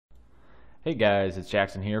Hey guys, it's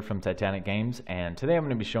Jackson here from Titanic Games, and today I'm going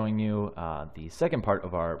to be showing you the second part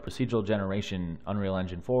of our procedural generation Unreal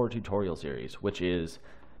Engine 4 tutorial series, which is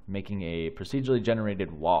making a procedurally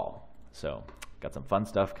generated wall. So, got some fun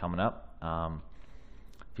stuff coming up.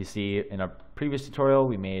 If you see in our previous tutorial,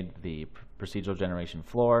 we made the procedural generation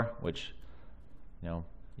floor, which you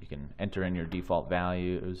can enter in your default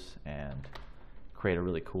values and create a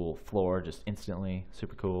really cool floor just instantly,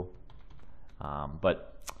 super cool. But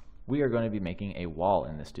we are going to be making a wall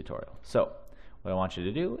in this tutorial. So what I want you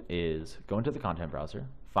to do is go into the content browser,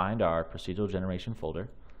 find our procedural generation folder,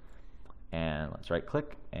 and let's right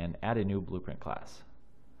click and add a new blueprint class.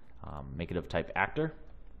 Make it of type actor.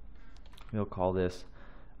 We'll call this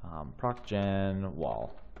procgen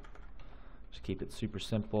wall. Just keep it super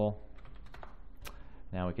simple.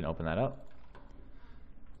 Now we can open that up.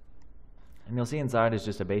 And you'll see inside is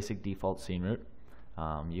just a basic default scene root.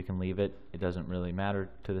 You can leave it, it doesn't really matter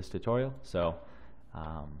to this tutorial. So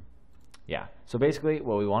yeah, so basically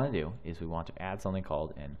what we want to do is we want to add something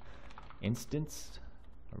called an instance,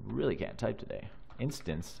 I really can't type today,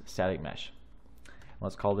 instance static mesh.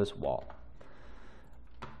 Let's call this wall.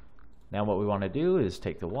 Now what we want to do is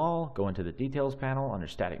take the wall, go into the details panel under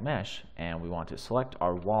static mesh, and we want to select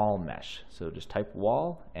our wall mesh. So just type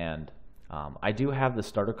wall, and I do have the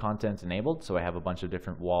starter content enabled, so I have a bunch of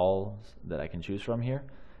different walls that I can choose from here.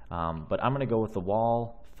 But I'm going to go with the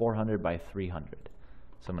wall 400 by 300.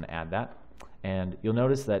 So I'm going to add that. And you'll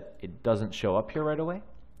notice that it doesn't show up here right away.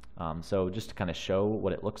 So just to kind of show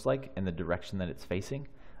what it looks like and the direction that it's facing,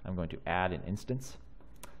 I'm going to add an instance.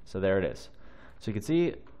 So there it is. So you can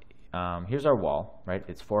see here's our wall, right?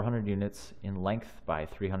 It's 400 units in length by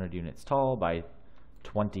 300 units tall by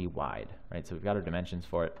 20 wide, right? So we've got our dimensions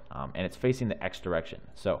for it, and it's facing the X direction.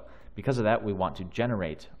 So because of that, we want to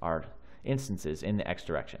generate our instances in the X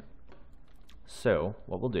direction. So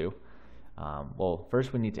what we'll do, well,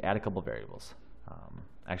 first we need to add a couple variables.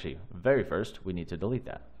 Actually, very first, we need to delete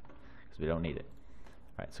that because we don't need it.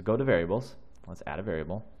 All right, so go to variables. Let's add a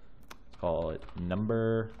variable. Let's call it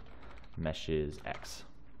number meshes X.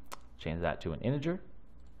 Change that to an integer.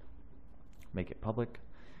 Make it public.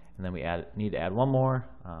 And then we need to add one more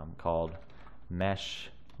called mesh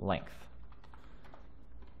length.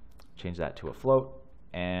 Change that to a float,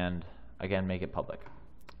 and again make it public.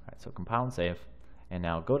 All right, so compile and save, and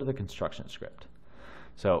now go to the construction script.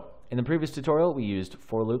 So in the previous tutorial, we used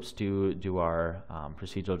for loops to do our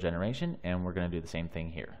procedural generation, and we're going to do the same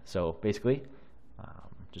thing here. So basically,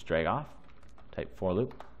 just drag off, type for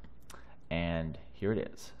loop, and here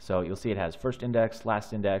it is. So you'll see it has first index,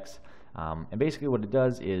 last index. And basically what it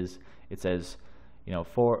does is it says,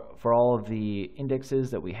 for all of the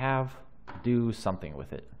indexes that we have, do something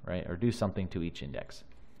with it, right? Or do something to each index.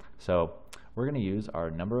 So we're going to use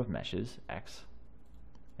our number of meshes, X,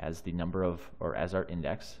 as the number of, or as our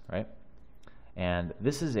index, right? And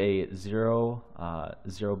this is a zero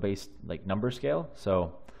based like number scale.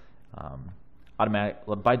 So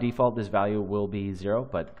by default, this value will be 0,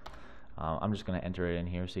 but I'm just going to enter it in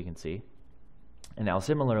here so you can see. And now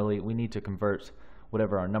similarly, we need to convert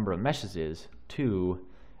whatever our number of meshes is to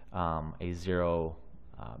a 0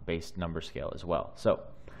 based number scale as well. So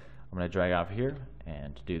I'm going to drag off here,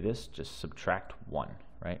 and to do this, just subtract 1,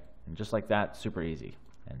 right? And just like that, super easy.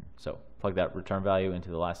 And so plug that return value into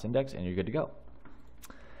the last index, and you're good to go.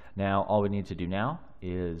 Now all we need to do now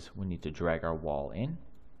is we need to drag our wall in,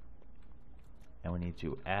 and we need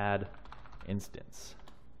to add instance.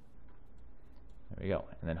 There we go.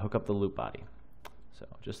 And then hook up the loop body. So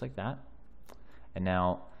just like that. And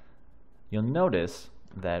now you'll notice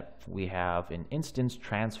that we have an instance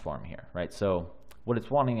transform here, right? So what it's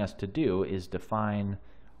wanting us to do is define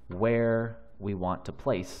where we want to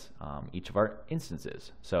place each of our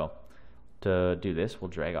instances. So to do this, we'll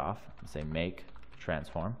drag off and say make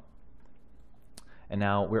transform. And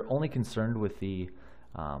now we're only concerned with the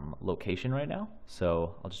location right now.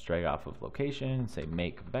 So I'll just drag off of location and say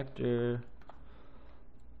make vector.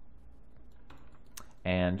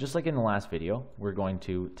 And just like in the last video, we're going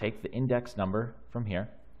to take the index number from here,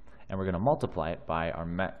 and we're going to multiply it by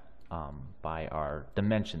our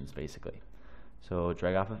dimensions, basically. So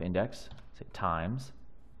drag off of index, say times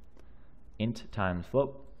int times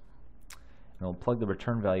float, and we'll plug the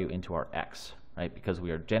return value into our x, right? Because we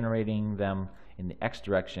are generating them in the x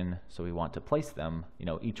direction, so we want to place them,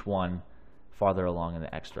 each one farther along in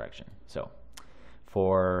the x direction. So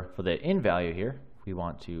for the in value here, we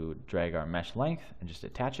want to drag our mesh length and just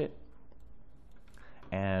attach it.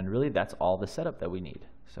 And really that's all the setup that we need.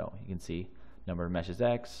 So you can see number of meshes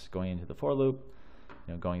X, going into the for loop,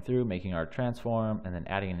 going through, making our transform, and then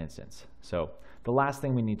adding an instance. So the last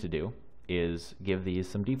thing we need to do is give these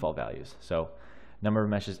some default values. So number of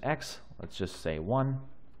meshes X, let's just say 1.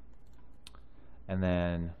 And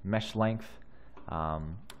then mesh length,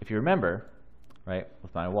 if you remember, right,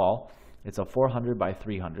 with my wall, it's a 400 by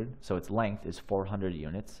 300, so its length is 400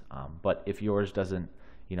 units. But if yours doesn't,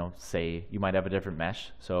 say you might have a different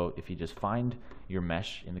mesh, so if you just find your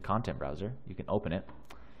mesh in the content browser, you can open it,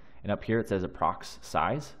 and up here it says approx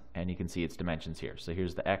size, and you can see its dimensions here. So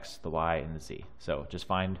here's the X, the Y, and the Z. So just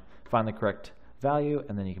find the correct value,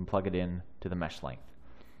 and then you can plug it in to the mesh length.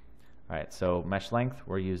 All right, so mesh length,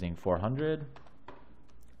 we're using 400.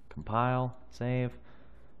 Compile, save.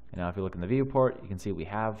 And now if you look in the viewport, you can see we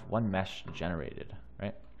have one mesh generated,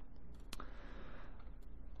 right?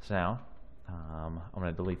 So now I'm going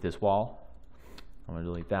to delete this wall. I'm going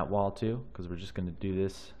to delete that wall too, because we're just going to do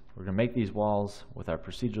this. We're going to make these walls with our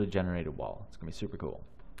procedurally generated wall. It's going to be super cool.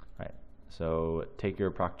 All right, so take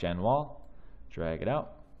your procgen wall, drag it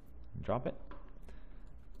out, and drop it.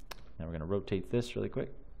 Now we're going to rotate this really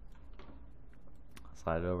quick.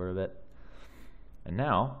 Slide it over a bit. And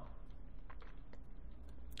now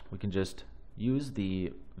we can just use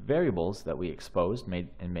the variables that we exposed,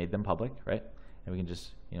 made them public, right? And we can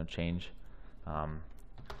just change and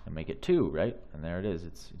make it 2, right? And there it is.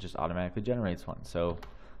 It just automatically generates one. So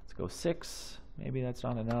let's go 6. Maybe that's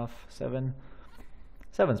not enough. 7.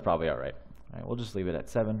 7's probably all right. All right, we'll just leave it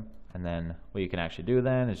at 7. And then what you can actually do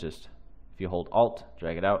then is just, if you hold Alt,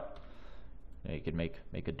 drag it out, you can make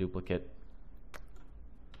a duplicate.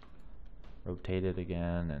 Rotate it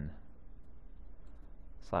again and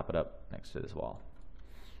slap it up next to this wall.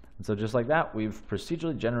 And so just like that, we've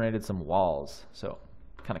procedurally generated some walls. So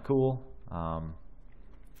kind of cool.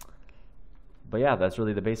 But yeah, that's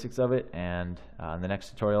really the basics of it. And in the next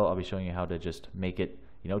tutorial, I'll be showing you how to just make it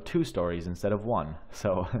 2 stories instead of 1.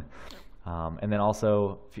 So and then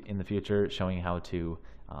also in the future, showing you how to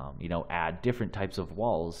add different types of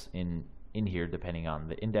walls in here depending on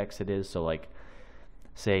the index it is. So like,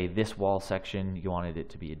 say this wall section, you wanted it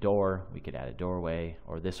to be a door, we could add a doorway,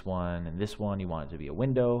 or this one and this one, you want it to be a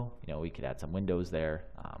window, we could add some windows there.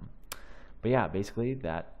 But yeah, basically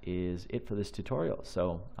that is it for this tutorial.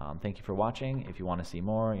 So thank you for watching. If you want to see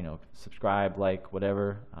more, subscribe, like,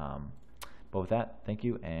 whatever. But with that, thank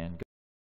you and goodbye.